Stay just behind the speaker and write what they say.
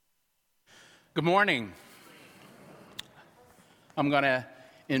Good morning. I'm going to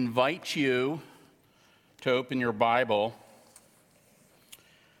invite you to open your Bible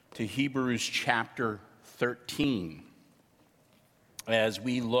to Hebrews chapter 13 as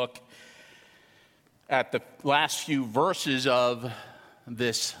we look at the last few verses of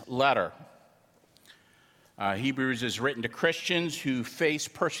this letter. Hebrews is written to Christians who face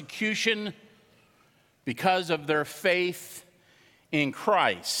persecution because of their faith in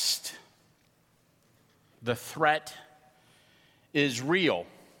Christ. The threat is real.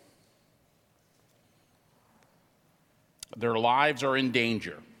 Their lives are in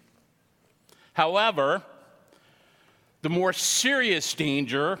danger. However, the more serious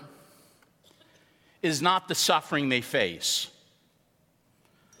danger is not the suffering they face,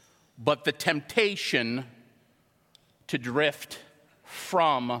 but the temptation to drift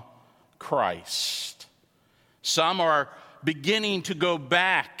from Christ. Some are beginning to go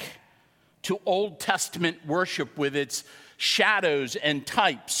back to Old Testament worship with its shadows and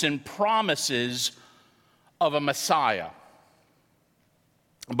types and promises of a Messiah.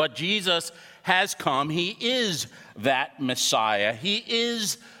 But Jesus has come. He is that Messiah. He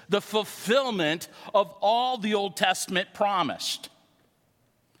is the fulfillment of all the Old Testament promised.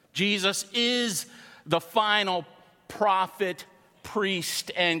 Jesus is the final prophet,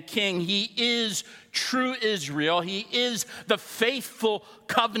 priest, and king. He is true Israel. He is the faithful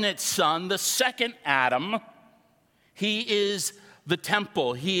covenant son, the second Adam. He is the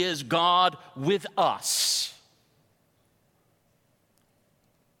temple. He is God with us.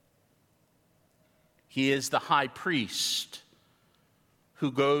 He is the high priest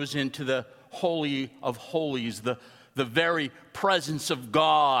who goes into the Holy of Holies, the very presence of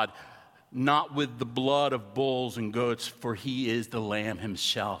God, not with the blood of bulls and goats, for he is the Lamb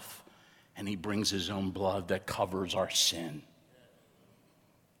himself, and he brings his own blood that covers our sin.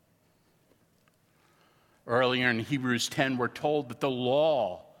 Earlier in Hebrews 10, we're told that the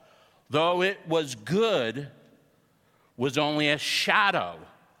law, though it was good, was only a shadow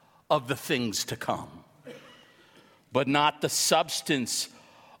of the things to come, but not the substance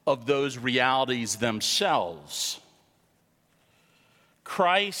of those realities themselves.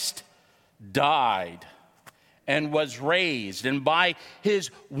 Christ died and was raised, and by his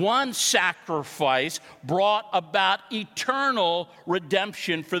one sacrifice brought about eternal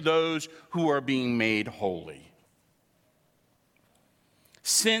redemption for those who are being made holy.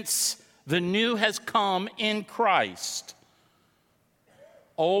 Since the new has come in Christ,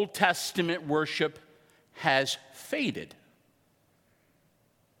 Old Testament worship has faded.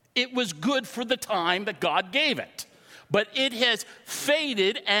 It was good for the time that God gave it, but it has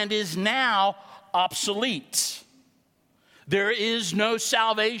faded and is now obsolete. There is no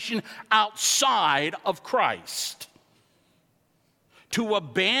salvation outside of Christ. To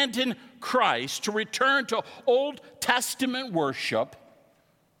abandon Christ, to return to Old Testament worship,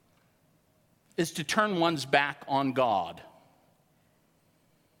 is to turn one's back on God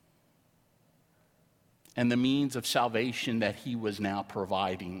and the means of salvation that he was now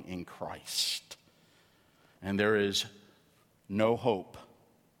providing in Christ. And there is no hope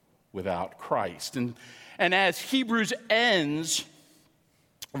without Christ. And as Hebrews ends,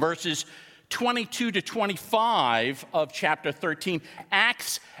 verses 22 to 25 of chapter 13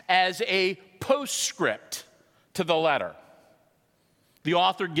 acts as a postscript to the letter. The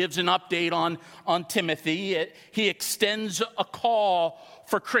author gives an update on Timothy. He extends a call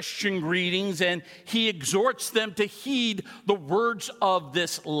for Christian greetings, and he exhorts them to heed the words of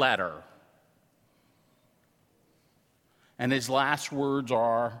this letter. And his last words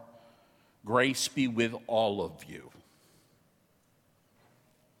are, "Grace be with all of you,"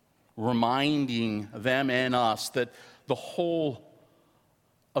 reminding them and us that the whole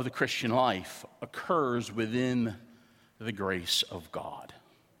of the Christian life occurs within the grace of God.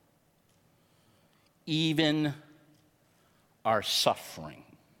 Even our suffering.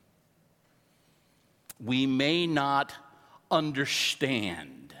 We may not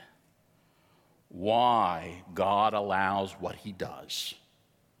understand why God allows what he does,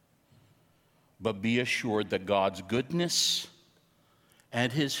 but be assured that God's goodness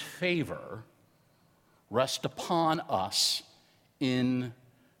and his favor rest upon us in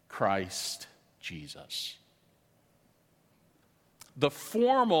Christ Jesus. The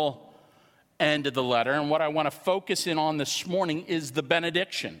formal end of the letter, and what I want to focus in on this morning, is the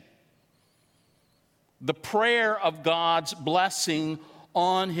benediction. The prayer of God's blessing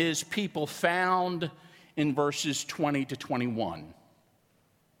on his people found in verses 20 to 21.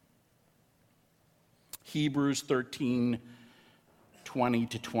 Hebrews 13, 20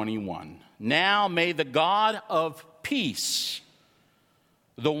 to 21. Now may the God of peace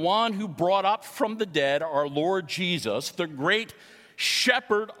the one who brought up from the dead our Lord Jesus, the great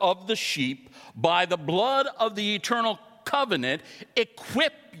shepherd of the sheep, by the blood of the eternal covenant,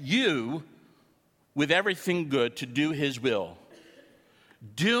 equip you with everything good to do his will,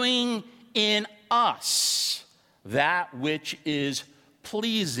 doing in us that which is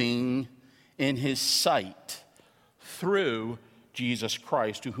pleasing in his sight, through Jesus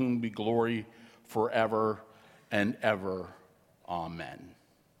Christ, to whom be glory forever and ever. Amen.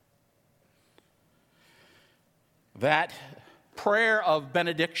 That prayer of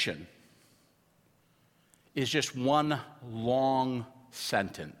benediction is just one long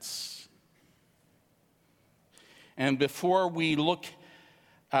sentence. And before we look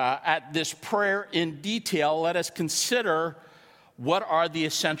at this prayer in detail, let us consider what are the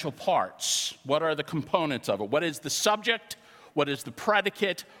essential parts? What are the components of it? What is the subject? What is the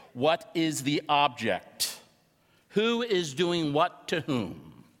predicate? What is the object? Who is doing what to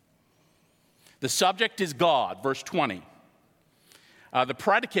whom? The subject is God, verse 20. The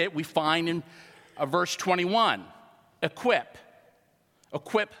predicate we find in verse 21. Equip.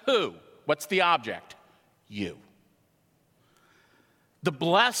 Equip who? What's the object? You. The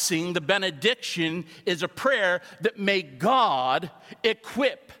blessing, the benediction, is a prayer that may God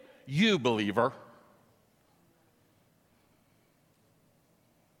equip you, believer.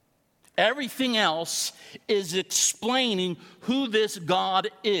 Everything else is explaining who this God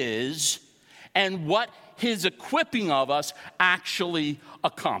is and what his equipping of us actually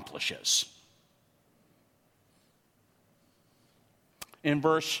accomplishes. In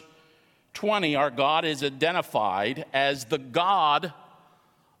verse 20, our God is identified as the God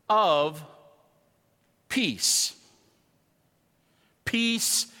of peace.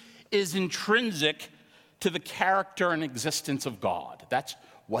 Peace is intrinsic to the character and existence of God. That's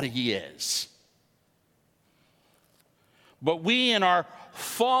what he is. But we, in our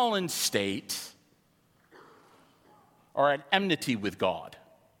fallen state, are at enmity with God.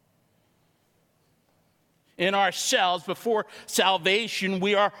 In ourselves, before salvation,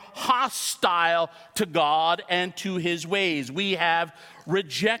 we are hostile to God and to his ways. We have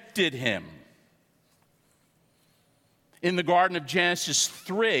rejected him. In the Garden of Genesis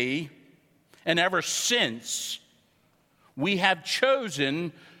 3, and ever since, we have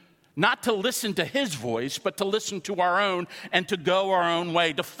chosen not to listen to his voice, but to listen to our own and to go our own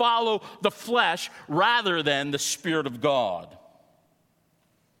way, to follow the flesh rather than the Spirit of God.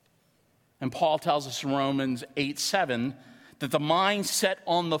 And Paul tells us in Romans 8:7 that the mind set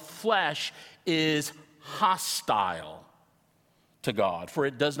on the flesh is hostile to God, for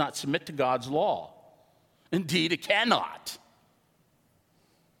it does not submit to God's law. Indeed, it cannot.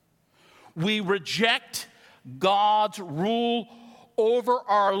 We reject God's rule over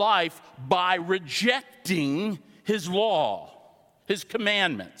our life by rejecting his law, his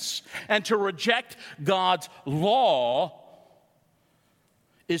commandments. And to reject God's law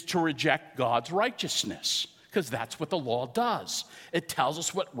is to reject God's righteousness, because that's what the law does. It tells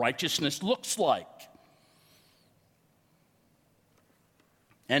us what righteousness looks like.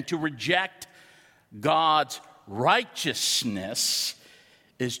 And to reject God's righteousness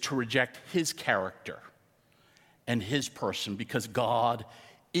is to reject his character and his person, because God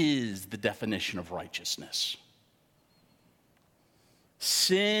is the definition of righteousness.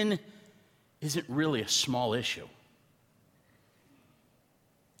 Sin isn't really a small issue.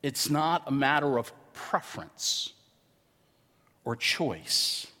 It's not a matter of preference or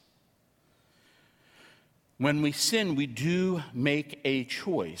choice. When we sin, we do make a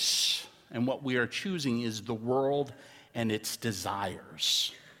choice, and what we are choosing is the world and its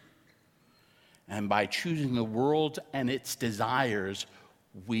desires. And by choosing the world and its desires,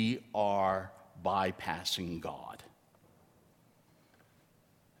 we are bypassing God.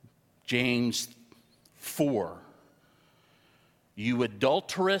 James 4. You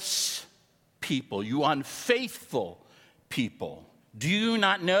adulterous people, you unfaithful people, do you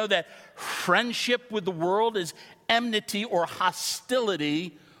not know that friendship with the world is enmity or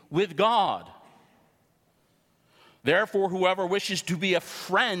hostility with God? Therefore, whoever wishes to be a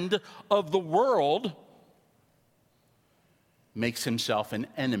friend of the world makes himself an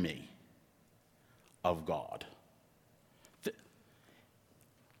enemy of God.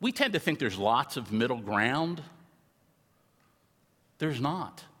 We tend to think there's lots of middle ground. There's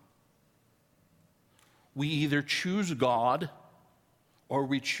not. We either choose God or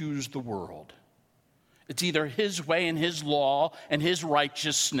we choose the world. It's either his way and his law and his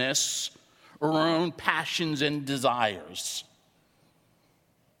righteousness or our own passions and desires.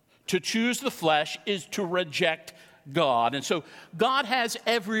 To choose the flesh is to reject God. And so God has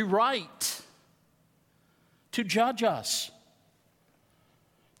every right to judge us.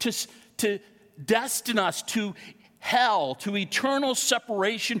 to destine us to hell, to eternal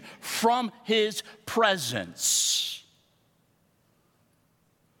separation from his presence.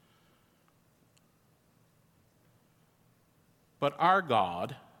 But our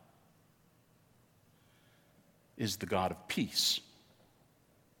God is the God of peace.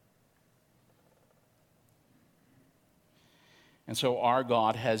 And so our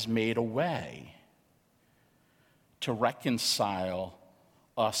God has made a way to reconcile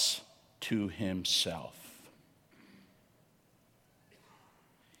us to himself.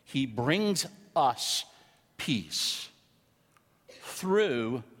 He brings us peace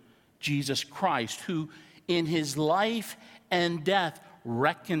through Jesus Christ, who in his life and death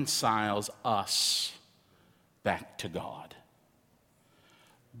reconciles us back to God.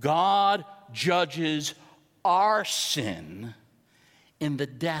 God judges our sin in the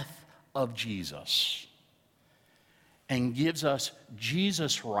death of Jesus and gives us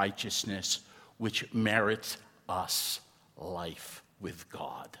Jesus' righteousness, which merits us life with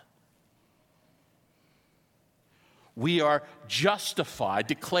God. We are justified,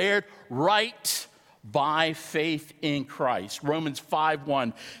 declared right by faith in Christ. Romans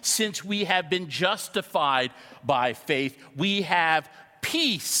 5:1, since we have been justified by faith, we have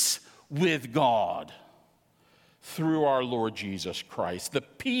peace with God through our Lord Jesus Christ. The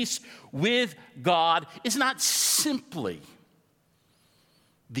peace with God is not simply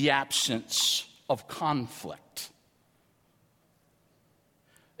the absence of conflict.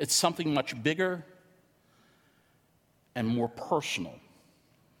 It's something much bigger and more personal.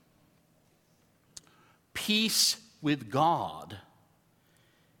 Peace with God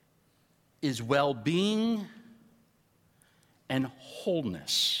is well-being and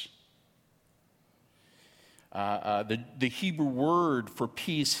wholeness. The Hebrew word for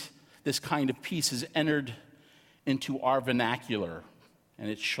peace, this kind of peace, is entered into our vernacular, and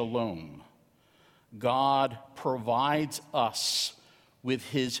it's shalom. God provides us with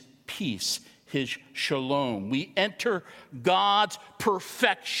his peace, his shalom. We enter God's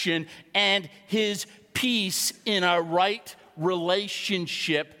perfection and his peace in a right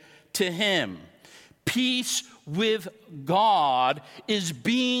relationship to him. Peace with God is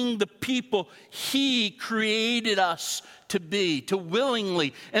being the people he created us to be, to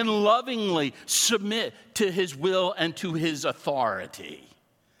willingly and lovingly submit to his will and to his authority.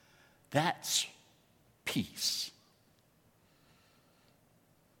 That's peace.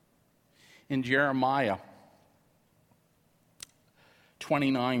 In Jeremiah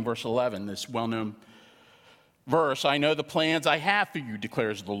 29, verse 11, this well-known verse, I know the plans I have for you,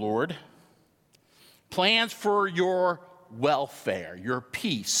 declares the Lord. Plans for your welfare, your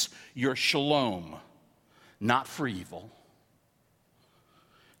peace, your shalom, not for evil.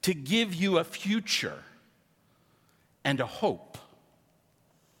 To give you a future and a hope.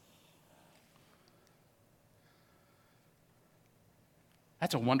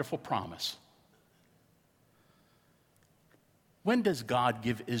 That's a wonderful promise. When does God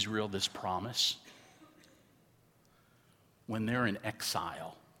give Israel this promise? When they're in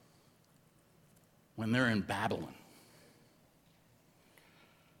exile. When they're in Babylon.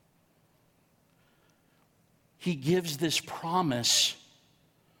 He gives this promise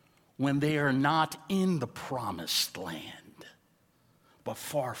when they are not in the promised land, but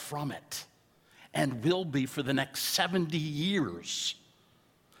far from it, and will be for the next 70 years.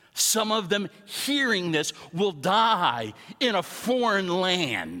 Some of them hearing this will die in a foreign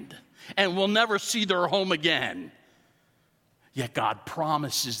land and will never see their home again. Yet God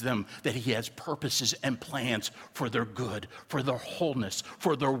promises them that he has purposes and plans for their good, for their wholeness,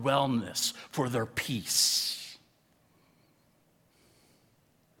 for their wellness, for their peace.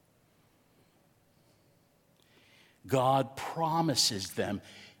 God promises them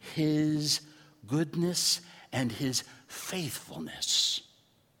his goodness and his faithfulness.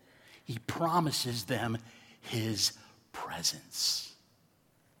 He promises them his presence.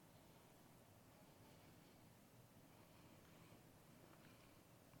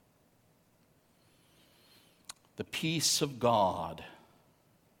 The peace of God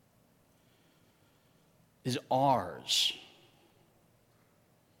is ours,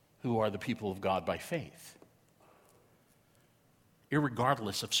 who are the people of God by faith,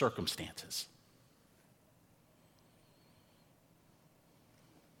 irregardless of circumstances.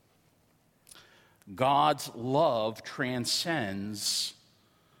 God's love transcends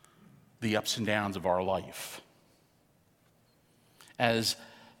the ups and downs of our life. As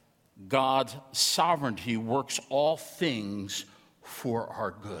God's sovereignty works all things for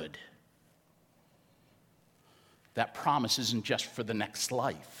our good. That promise isn't just for the next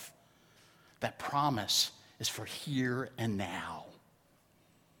life. That promise is for here and now.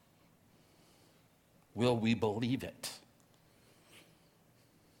 Will we believe it?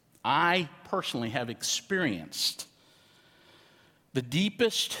 I personally have experienced the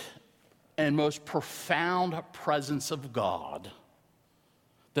deepest and most profound presence of God,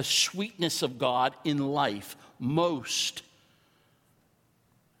 the sweetness of God in life most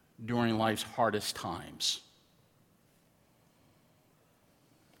during life's hardest times.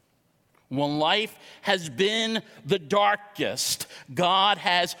 When life has been the darkest, God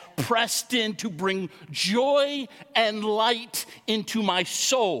has pressed in to bring joy and light into my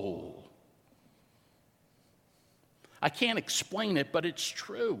soul. I can't explain it, but it's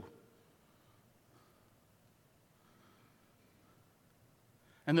true.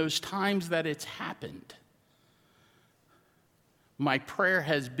 And those times that it's happened, my prayer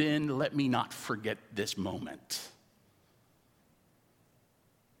has been, let me not forget this moment.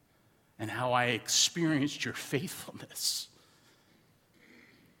 And how I experienced your faithfulness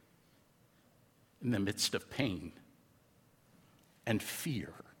in the midst of pain and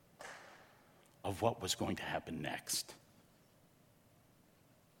fear of what was going to happen next.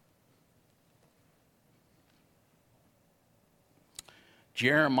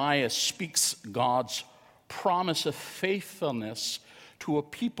 Jeremiah speaks God's promise of faithfulness to a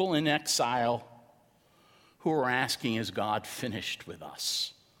people in exile who are asking, is God finished with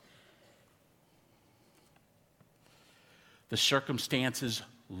us? The circumstances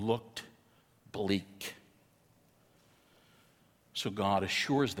looked bleak. So God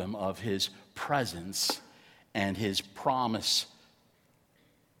assures them of his presence and his promise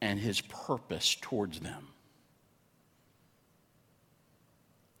and his purpose towards them.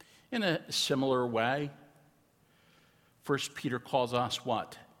 In a similar way, 1 Peter calls us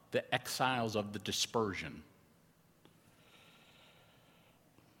what? The exiles of the dispersion.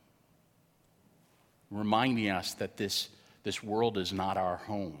 Reminding us that this world is not our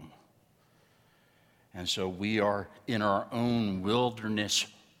home. And so we are in our own wilderness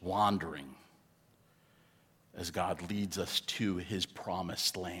wandering as God leads us to his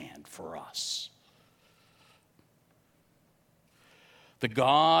promised land for us. The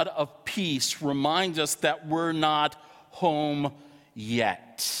God of peace reminds us that we're not home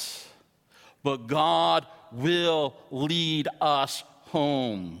yet, but God will lead us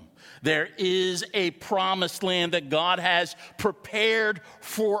home. There is a promised land that God has prepared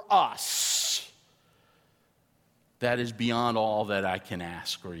for us that is beyond all that I can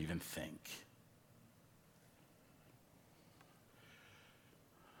ask or even think.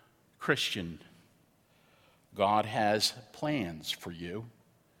 Christian, God has plans for you,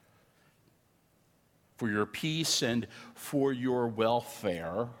 for your peace and for your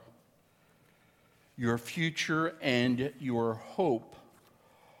welfare. Your future and your hope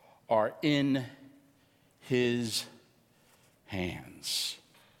are in his hands.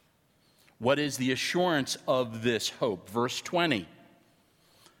 What is the assurance of this hope? Verse 20.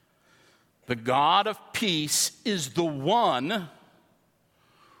 The God of peace is the one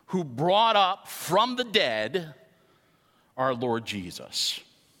who brought up from the dead our Lord Jesus.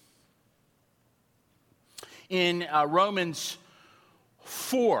 In Romans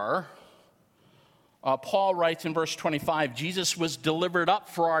 4, Paul writes in verse 25, Jesus was delivered up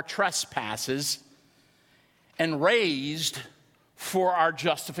for our trespasses and raised for our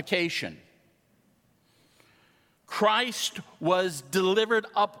justification. Christ was delivered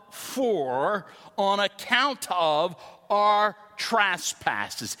up for on account of our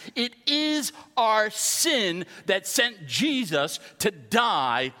trespasses. It is our sin that sent Jesus to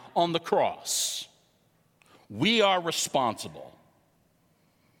die on the cross. We are responsible.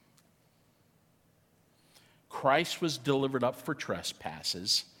 Christ was delivered up for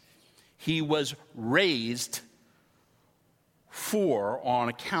trespasses. He was raised for on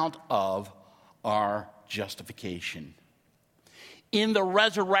account of our justification. In the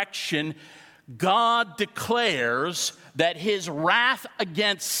resurrection, God declares that his wrath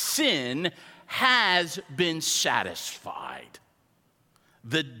against sin has been satisfied.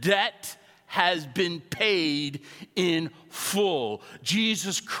 The debt has been paid in full.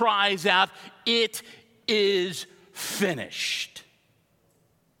 Jesus cries out, "It is finished."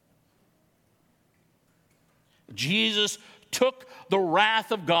 Jesus took the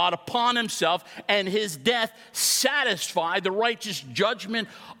wrath of God upon himself, and his death satisfied the righteous judgment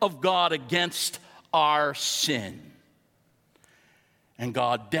of God against our sin. And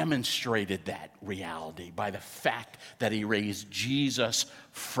God demonstrated that reality by the fact that he raised Jesus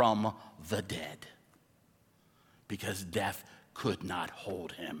from the dead, because death could not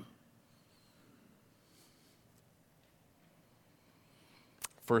hold him.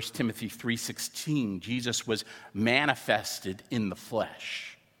 1 Timothy 3:16, Jesus was manifested in the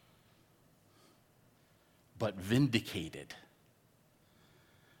flesh. but vindicated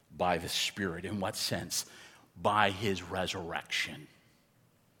by the Spirit. In what sense? By his resurrection.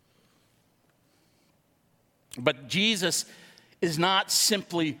 But Jesus is not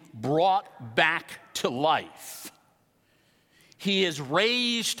simply brought back to life. He is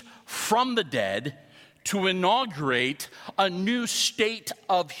raised from the dead to inaugurate a new state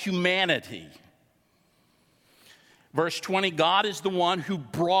of humanity. Verse 20, God is the one who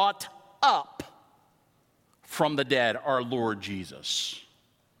brought up from the dead our Lord Jesus.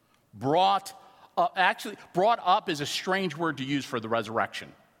 Brought up. Actually, brought up is a strange word to use for the resurrection.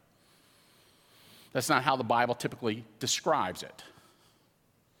 That's not how the Bible typically describes it.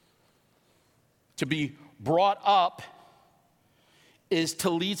 To be brought up is to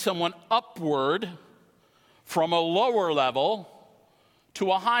lead someone upward from a lower level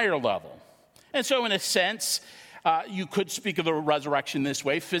to a higher level. And so, in a sense, you could speak of the resurrection this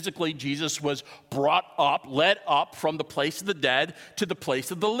way. Physically, Jesus was brought up, led up from the place of the dead to the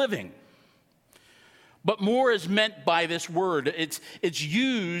place of the living. But more is meant by this word. It's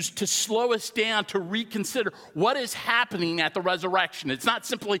used to slow us down to reconsider what is happening at the resurrection. It's not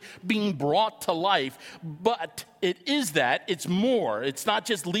simply being brought to life, but it is that. It's more. It's not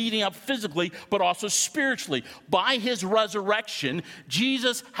just leading up physically, but also spiritually. By his resurrection,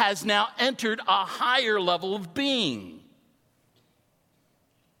 Jesus has now entered a higher level of being.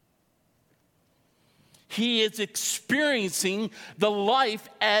 He is experiencing the life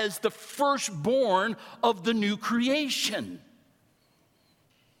as the firstborn of the new creation.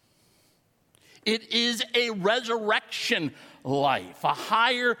 It is a resurrection life, a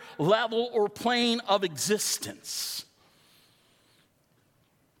higher level or plane of existence.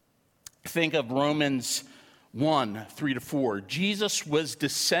 Think of Romans 1, 3-4. Jesus was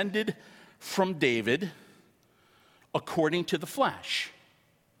descended from David according to the flesh.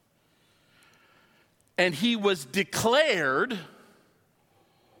 And he was declared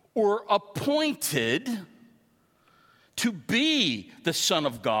or appointed to be the Son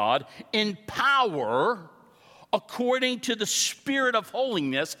of God in power according to the Spirit of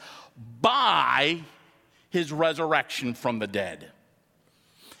holiness by his resurrection from the dead.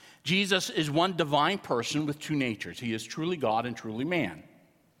 Jesus is one divine person with two natures. He is truly God and truly man.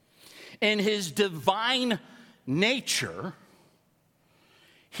 In his divine nature,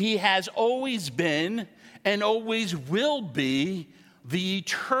 he has always been and always will be the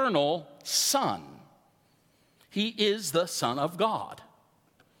eternal Son. He is the Son of God.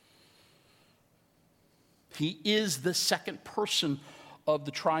 He is the second person of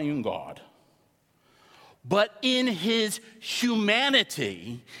the triune God. But in his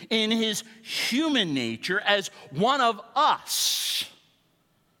humanity, in his human nature, as one of us,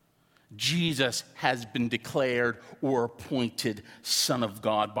 Jesus has been declared or appointed Son of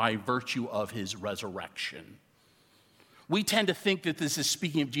God by virtue of his resurrection. We tend to think that this is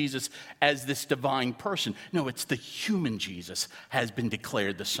speaking of Jesus as this divine person. No, it's the human Jesus has been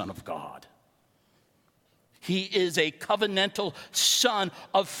declared the Son of God. He is a covenantal son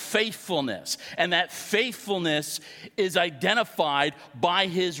of faithfulness, and that faithfulness is identified by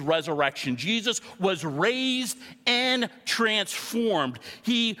his resurrection. Jesus was raised and transformed.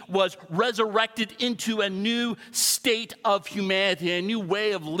 He was resurrected into a new state of humanity, a new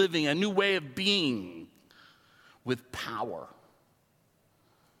way of living, a new way of being with power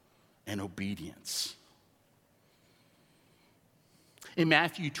and obedience. In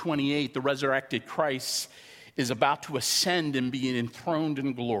Matthew 28, the resurrected Christ is about to ascend and be enthroned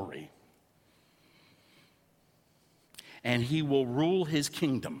in glory. And he will rule his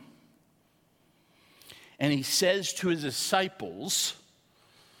kingdom. And he says to his disciples,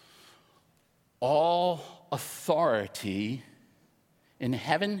 all authority in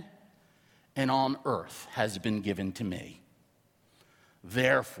heaven and on earth has been given to me.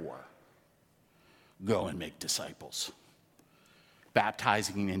 Therefore, go and make disciples,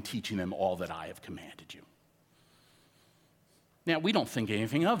 baptizing and teaching them all that I have commanded you. Now, we don't think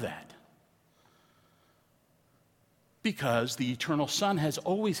anything of that because the eternal Son has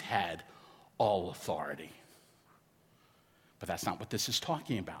always had all authority. But that's not what this is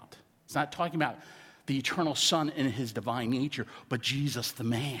talking about. It's not talking about the eternal Son in his divine nature, but Jesus the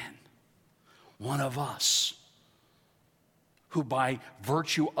man, one of us, who by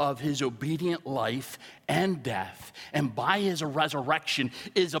virtue of his obedient life and death and by his resurrection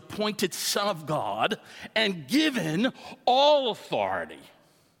is appointed Son of God and given all authority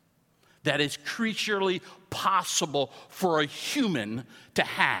that is creaturely possible for a human to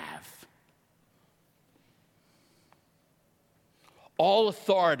have. All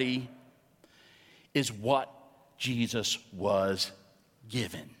authority is what Jesus was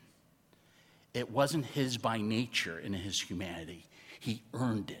given. It wasn't his by nature in his humanity. He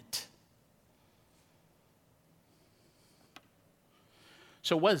earned it.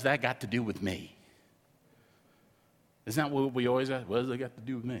 So what has that got to do with me? Isn't that what we always ask? What does that got to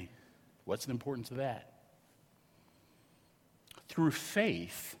do with me? What's the importance of that? Through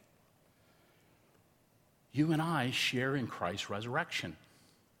faith, you and I share in Christ's resurrection.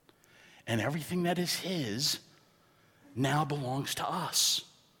 And everything that is his now belongs to us.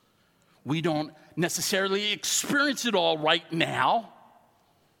 We don't necessarily experience it all right now,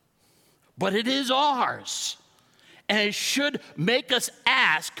 but it is ours. And it should make us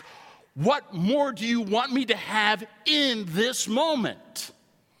ask, what more do you want me to have in this moment?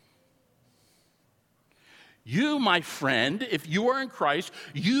 You, my friend, if you are in Christ,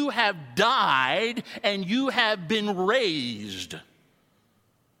 you have died and you have been raised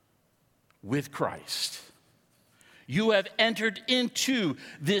with Christ. You have entered into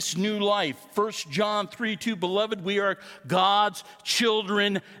this new life. 1 John 3:2, beloved, we are God's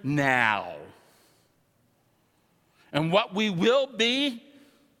children now. And what we will be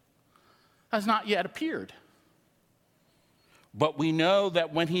has not yet appeared. But we know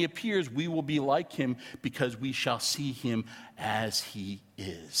that when he appears, we will be like him because we shall see him as he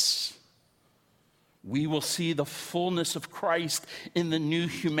is. We will see the fullness of Christ in the new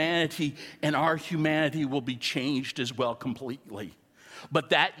humanity, and our humanity will be changed as well completely. But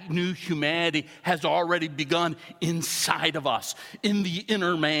that new humanity has already begun inside of us, in the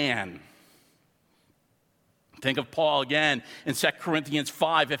inner man. Think of Paul again in 2 Corinthians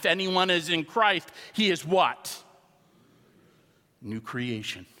 5. If anyone is in Christ, he is what? New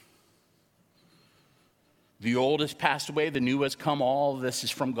creation. The old has passed away, the new has come. All of this is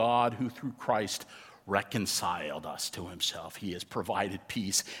from God, who through Christ reconciled us to himself. He has provided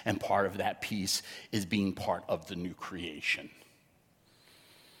peace, and part of that peace is being part of the new creation.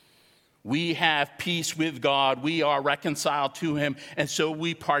 We have peace with God. We are reconciled to him, and so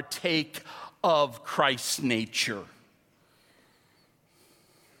we partake of Christ's nature.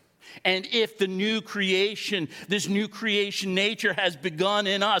 And if the new creation, this new creation nature has begun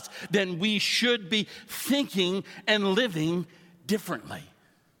in us, then we should be thinking and living differently.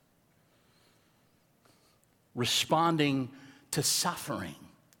 Responding to suffering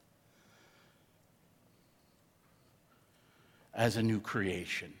as a new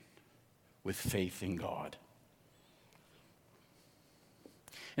creation with faith in God.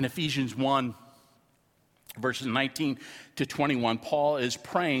 In Ephesians 1, verses 19 to 21, Paul is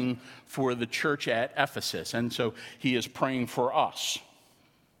praying for the church at Ephesus, and so he is praying for us.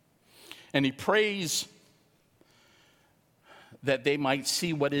 And he prays that they might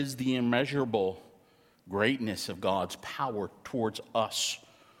see what is the immeasurable greatness of God's power towards us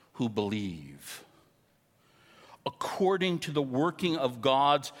who believe, according to the working of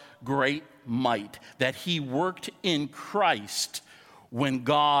God's great might, that he worked in Christ when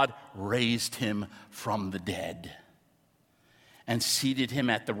God raised him from the dead and seated him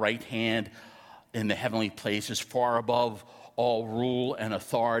at the right hand in the heavenly places, far above all rule and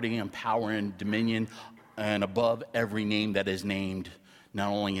authority and power and dominion, and above every name that is named, not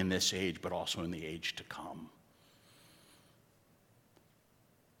only in this age, but also in the age to come.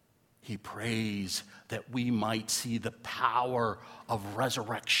 He prays that we might see the power of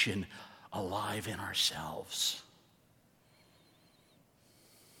resurrection alive in ourselves.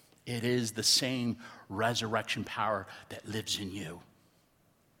 It is the same resurrection power that lives in you.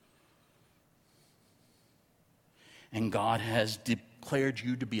 And God has declared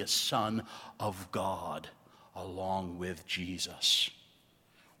you to be a son of God along with Jesus.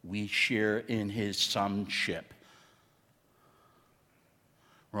 We share in his sonship.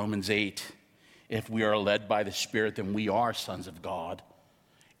 Romans 8, if we are led by the Spirit, then we are sons of God,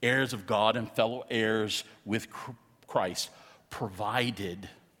 heirs of God and fellow heirs with Christ, provided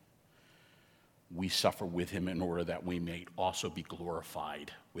we suffer with him in order that we may also be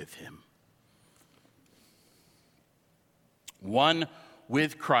glorified with him. One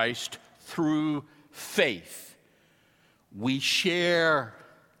with Christ through faith. We share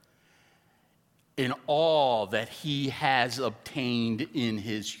in all that he has obtained in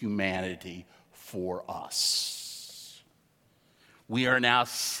his humanity for us. We are now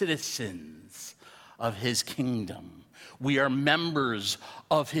citizens of his kingdom. We are members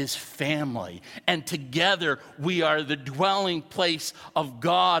of his family, and together we are the dwelling place of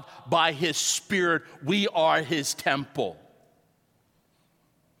God by his Spirit. We are his temple.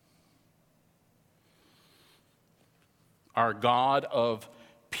 Our God of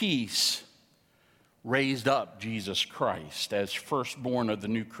peace raised up Jesus Christ as firstborn of the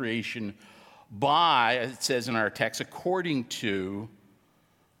new creation by, as it says in our text, according to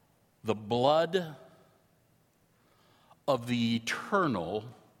the blood of the eternal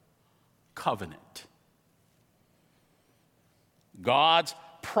covenant. God's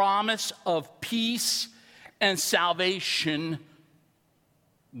promise of peace and salvation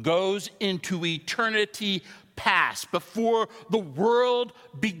goes into eternity past, before the world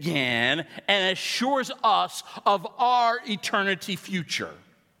began, and assures us of our eternity future.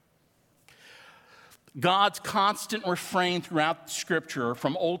 God's constant refrain throughout Scripture,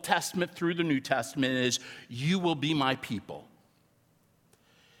 from Old Testament through the New Testament, is, "You will be my people,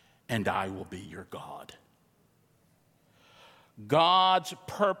 and I will be your God." God's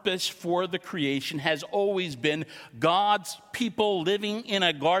purpose for the creation has always been God's people living in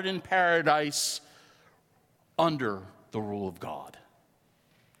a garden paradise under the rule of God.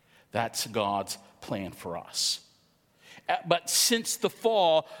 That's God's plan for us. But since the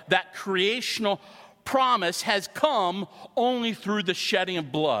fall, that creational promise has come only through the shedding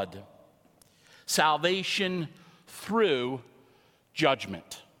of blood. Salvation through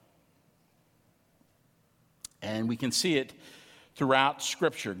judgment. And we can see it throughout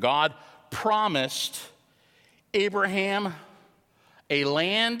Scripture. God promised Abraham a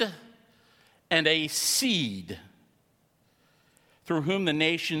land and a seed through whom the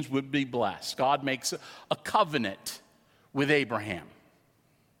nations would be blessed. God makes a covenant with Abraham.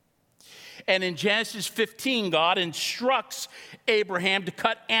 And in Genesis 15, God instructs Abraham to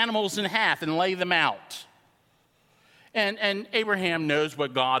cut animals in half and lay them out. And Abraham knows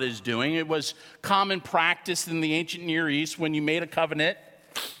what God is doing. It was common practice in the ancient Near East, when you made a covenant,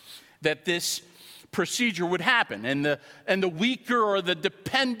 that this procedure would happen. And the weaker or the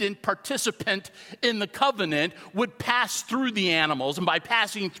dependent participant in the covenant would pass through the animals. And by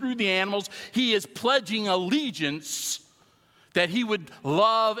passing through the animals, he is pledging allegiance that he would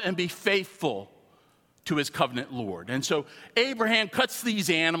love and be faithful to his covenant Lord. And so Abraham cuts these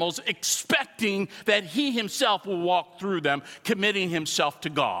animals, expecting that he himself will walk through them, committing himself to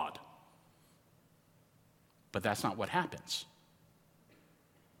God. But that's not what happens.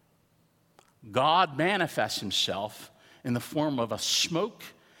 God manifests himself in the form of a smoke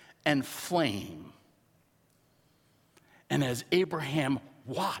and flame. And as Abraham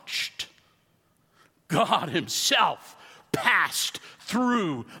watched, God himself passed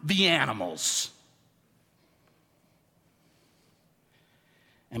through the animals.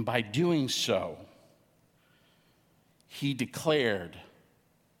 And by doing so, he declared,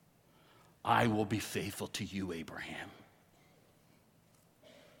 "I will be faithful to you, Abraham.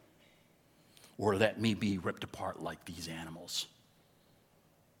 Or let me be ripped apart like these animals."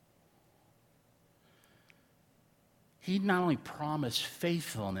 He not only promised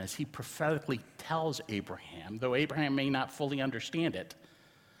faithfulness, he prophetically tells Abraham, though Abraham may not fully understand it,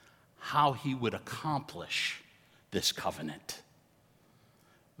 how he would accomplish this covenant.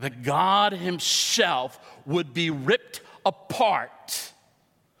 That God himself would be ripped apart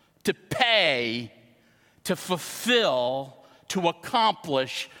to pay, to fulfill, to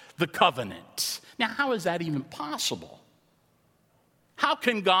accomplish the covenant. Now, how is that even possible? How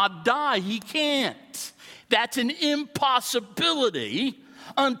can God die? He can't. That's an impossibility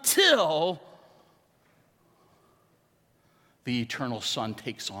until the eternal Son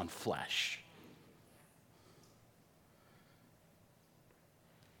takes on flesh.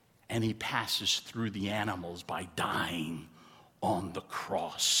 And he passes through the animals by dying on the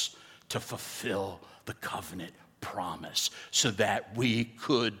cross to fulfill the covenant promise, so that we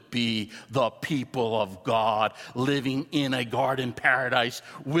could be the people of God, living in a garden paradise,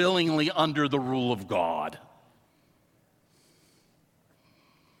 willingly under the rule of God.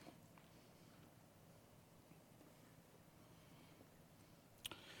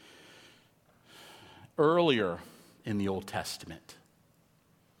 Earlier in the Old Testament,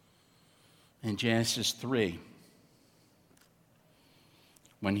 in Genesis 3,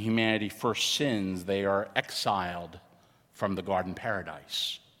 when humanity first sins, they are exiled from the garden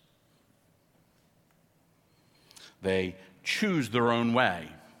paradise. They choose their own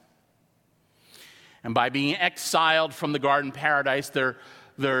way. And by being exiled from the garden paradise,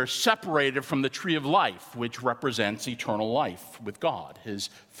 they're separated from the tree of life, which represents eternal life with God,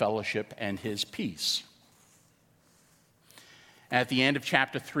 his fellowship and his peace. At the end of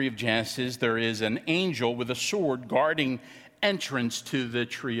chapter 3 of Genesis, there is an angel with a sword guarding entrance to the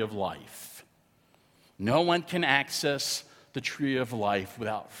tree of life. No one can access the tree of life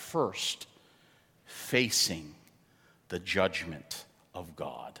without first facing the judgment of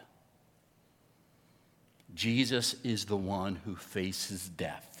God. Jesus is the one who faces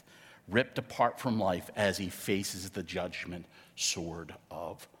death, ripped apart from life as he faces the judgment sword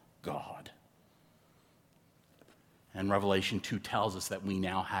of God. And Revelation 2 tells us that we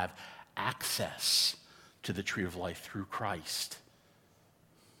now have access to the tree of life through Christ.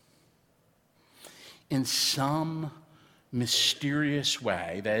 In some mysterious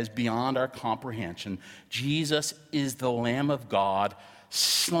way that is beyond our comprehension, Jesus is the Lamb of God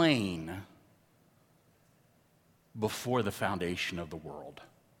slain before the foundation of the world.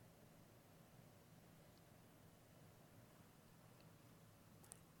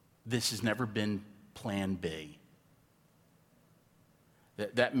 This has never been plan B.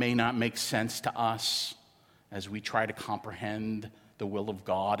 That may not make sense to us as we try to comprehend the will of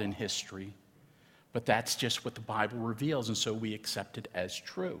God in history, but that's just what the Bible reveals, and so we accept it as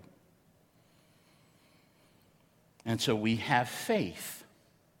true. And so we have faith.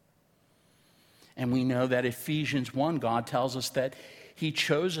 And we know that Ephesians 1, God tells us that he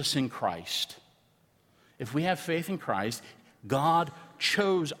chose us in Christ. If we have faith in Christ, God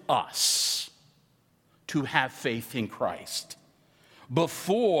chose us to have faith in Christ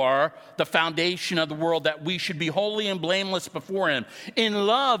before the foundation of the world, that we should be holy and blameless before him. In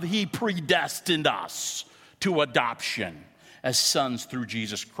love, he predestined us to adoption as sons through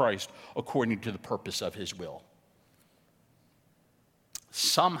Jesus Christ, according to the purpose of his will.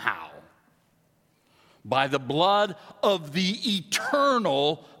 Somehow, by the blood of the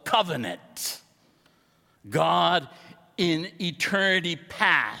eternal covenant, God in eternity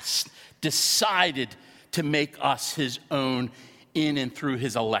past decided to make us his own in and through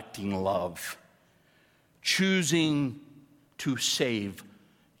his electing love, choosing to save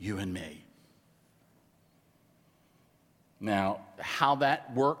you and me. Now, how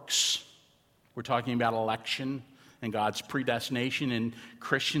that works, we're talking about election and God's predestination, and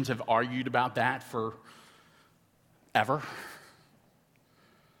Christians have argued about that forever.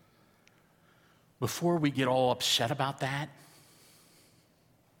 Before we get all upset about that,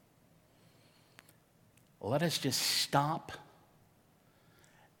 let us just stop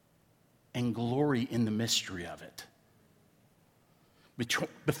and glory in the mystery of it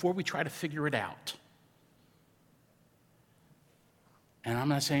before we try to figure it out. And I'm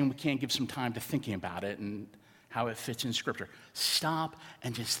not saying we can't give some time to thinking about it and how it fits in Scripture. Stop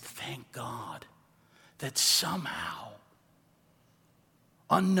and just thank God that somehow,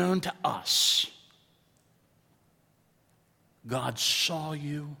 unknown to us, God saw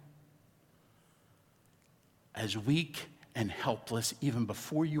you as weak and helpless even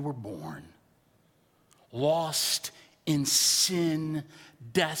before you were born, lost in sin,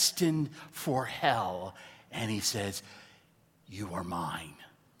 destined for hell. And he says, you are mine.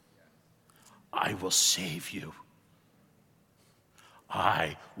 I will save you.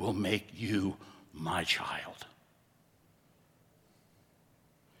 I will make you my child.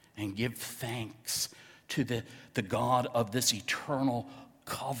 And give thanks to the God of this eternal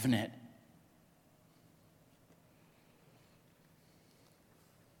covenant.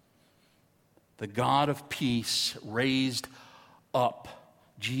 The God of peace raised up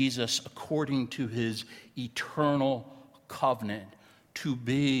Jesus according to his eternal covenant to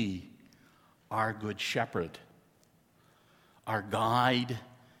be our good shepherd, our guide,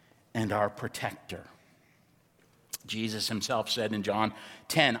 and our protector. Jesus himself said in John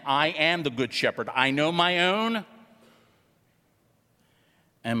 10, I am the good shepherd. I know my own,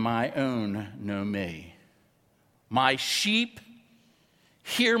 and my own know me. My sheep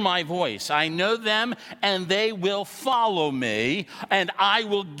hear my voice. I know them, and they will follow me, and I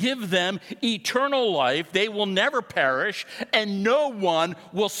will give them eternal life. They will never perish, and no one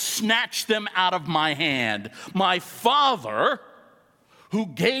will snatch them out of my hand. My Father, who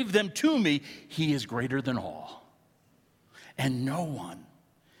gave them to me, he is greater than all, and no one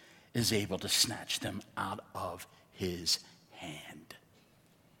is able to snatch them out of his hand.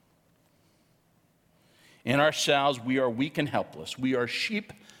 In ourselves, we are weak and helpless. We are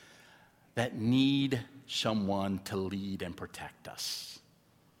sheep that need someone to lead and protect us.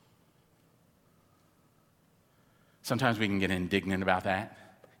 Sometimes we can get indignant about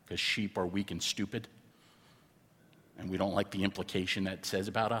that because sheep are weak and stupid, and we don't like the implication that it says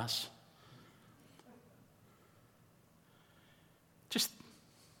about us.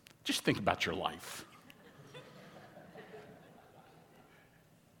 Just think about your life.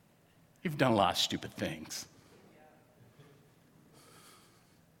 You've done a lot of stupid things.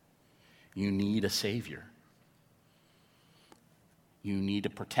 You need a savior. You need a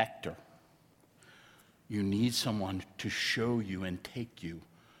protector. You need someone to show you and take you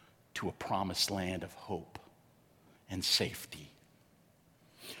to a promised land of hope and safety.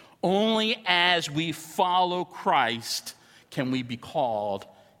 Only as we follow Christ can we be called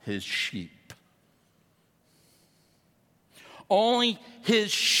his sheep. Only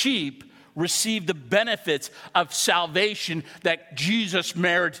his sheep receive the benefits of salvation that Jesus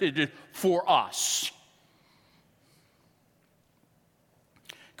merited for us.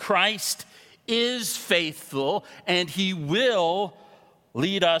 Christ is faithful, and he will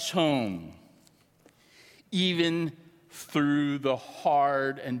lead us home, even through the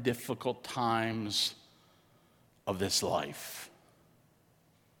hard and difficult times of this life.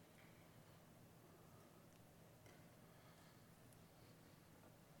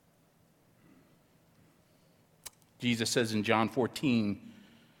 Jesus says in John 14,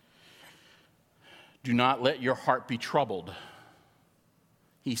 do not let your heart be troubled.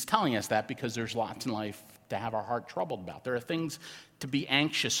 He's telling us that because there's lots in life to have our heart troubled about. There are things to be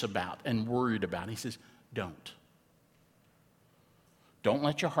anxious about and worried about. He says, don't. Don't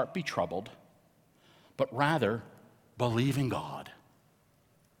let your heart be troubled, but rather believe in God.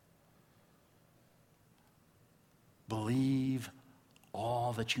 Believe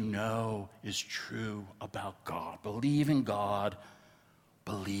all that you know is true about God. Believe in God.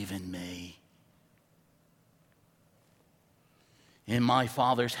 Believe in me. In my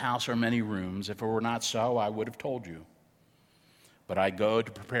Father's house are many rooms. If it were not so, I would have told you. But I go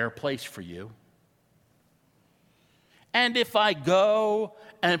to prepare a place for you. And if I go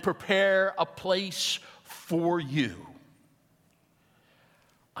and prepare a place for you,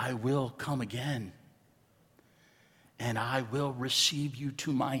 I will come again, and I will receive you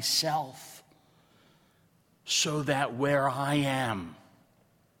to myself, so that where I am,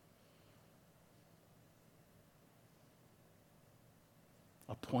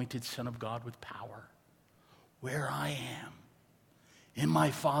 appointed Son of God with power, where I am, in my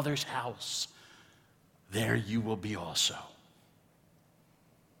Father's house, there you will be also.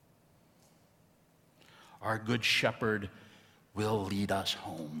 Our good shepherd will lead us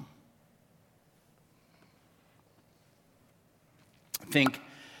home. Think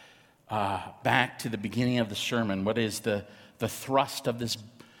back to the beginning of the sermon. What is the thrust of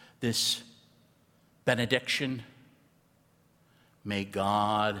this benediction? May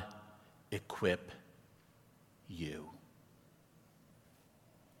God equip you.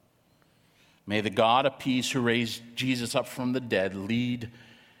 May the God of peace who raised Jesus up from the dead lead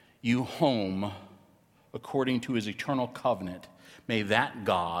you home according to his eternal covenant. May that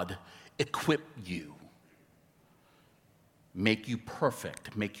God equip you, make you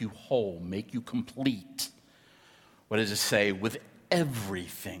perfect, make you whole, make you complete. What does it say? With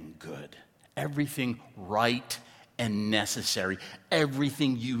everything good, everything right and necessary,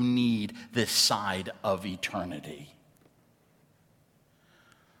 everything you need this side of eternity.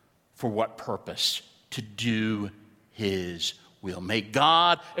 For what purpose? To do his will. May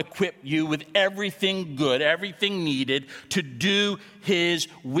God equip you with everything good, everything needed to do his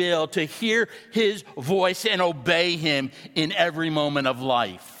will, to hear his voice and obey him in every moment of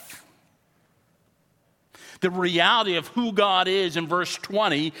life. The reality of who God is in verse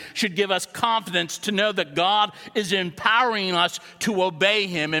 20 should give us confidence to know that God is empowering us to obey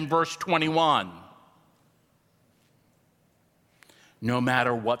him in verse 21. No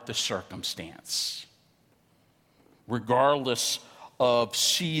matter what the circumstance, regardless of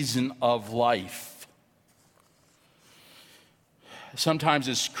season of life. Sometimes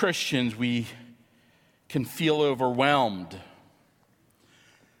as Christians, we can feel overwhelmed,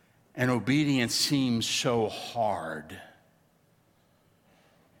 and obedience seems so hard.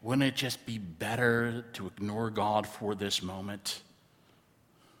 Wouldn't it just be better to ignore God for this moment?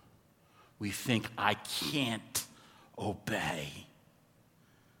 We think, I can't obey.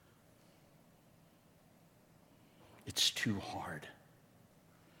 It's too hard.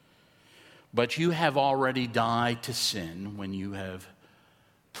 But you have already died to sin when you have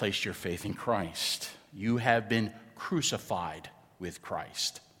placed your faith in Christ. You have been crucified with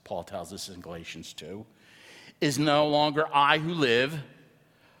Christ. Paul tells us in Galatians 2. It is no longer I who live,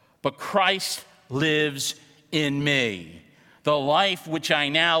 but Christ lives in me. The life which I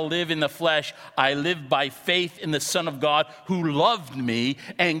now live in the flesh, I live by faith in the Son of God who loved me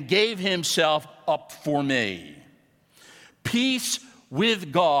and gave himself up for me. Peace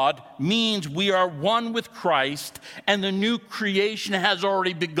with God means we are one with Christ, and the new creation has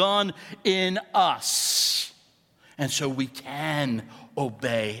already begun in us. And so we can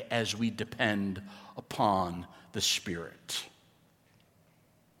obey as we depend upon the Spirit.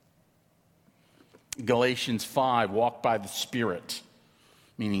 Galatians 5, walk by the Spirit,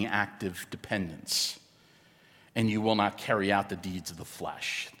 meaning active dependence. And you will not carry out the deeds of the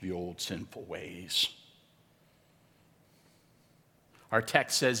flesh, the old sinful ways. Our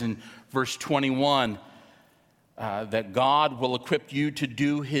text says in verse 21 that God will equip you to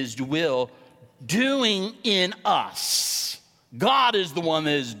do his will, doing in us God is the one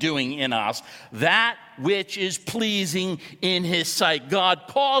that is doing in us that which is pleasing in his sight. God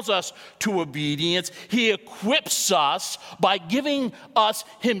calls us to obedience. He equips us by giving us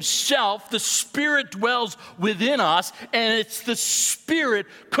himself. The Spirit dwells within us, and it's the Spirit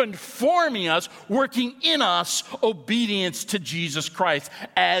conforming us, working in us obedience to Jesus Christ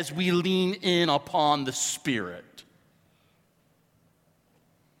as we lean in upon the Spirit.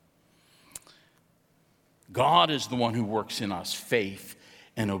 God is the one who works in us faith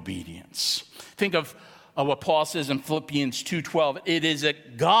and obedience. Think of what Paul says in Philippians 2:12. It is a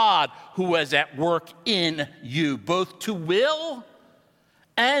God who is at work in you, both to will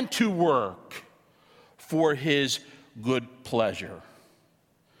and to work for his good pleasure.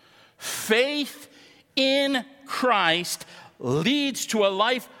 Faith in Christ leads to a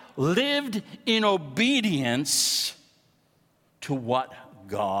life lived in obedience to what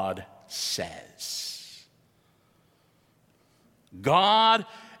God says. God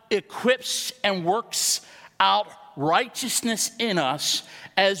equips and works out righteousness in us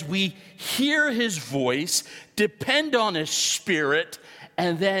as we hear his voice, depend on his Spirit,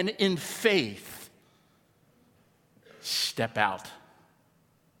 and then in faith step out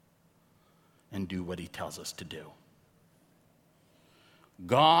and do what he tells us to do.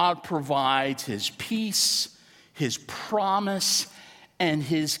 God provides his peace, his promise, and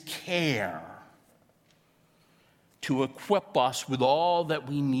his care to equip us with all that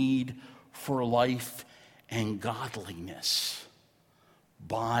we need for life and godliness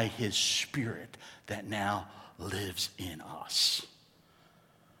by his Spirit that now lives in us.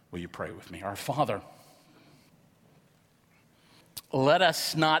 Will you pray with me? Our Father, let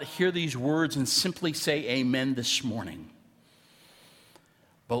us not hear these words and simply say amen this morning,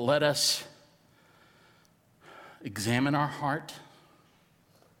 but let us examine our heart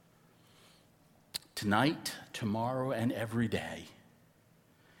tonight, tomorrow, and every day,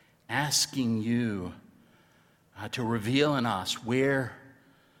 asking you to reveal in us where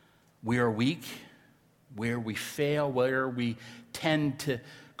we are weak, where we fail, where we tend to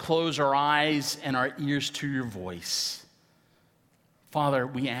close our eyes and our ears to your voice. Father,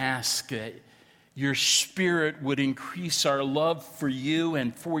 we ask that your Spirit would increase our love for you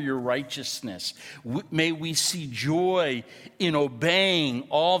and for your righteousness. May we see joy in obeying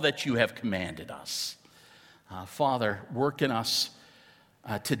all that you have commanded us. Father, work in us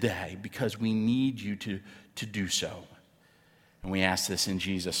today because we need you to do so. And we ask this in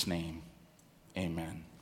Jesus' name. Amen.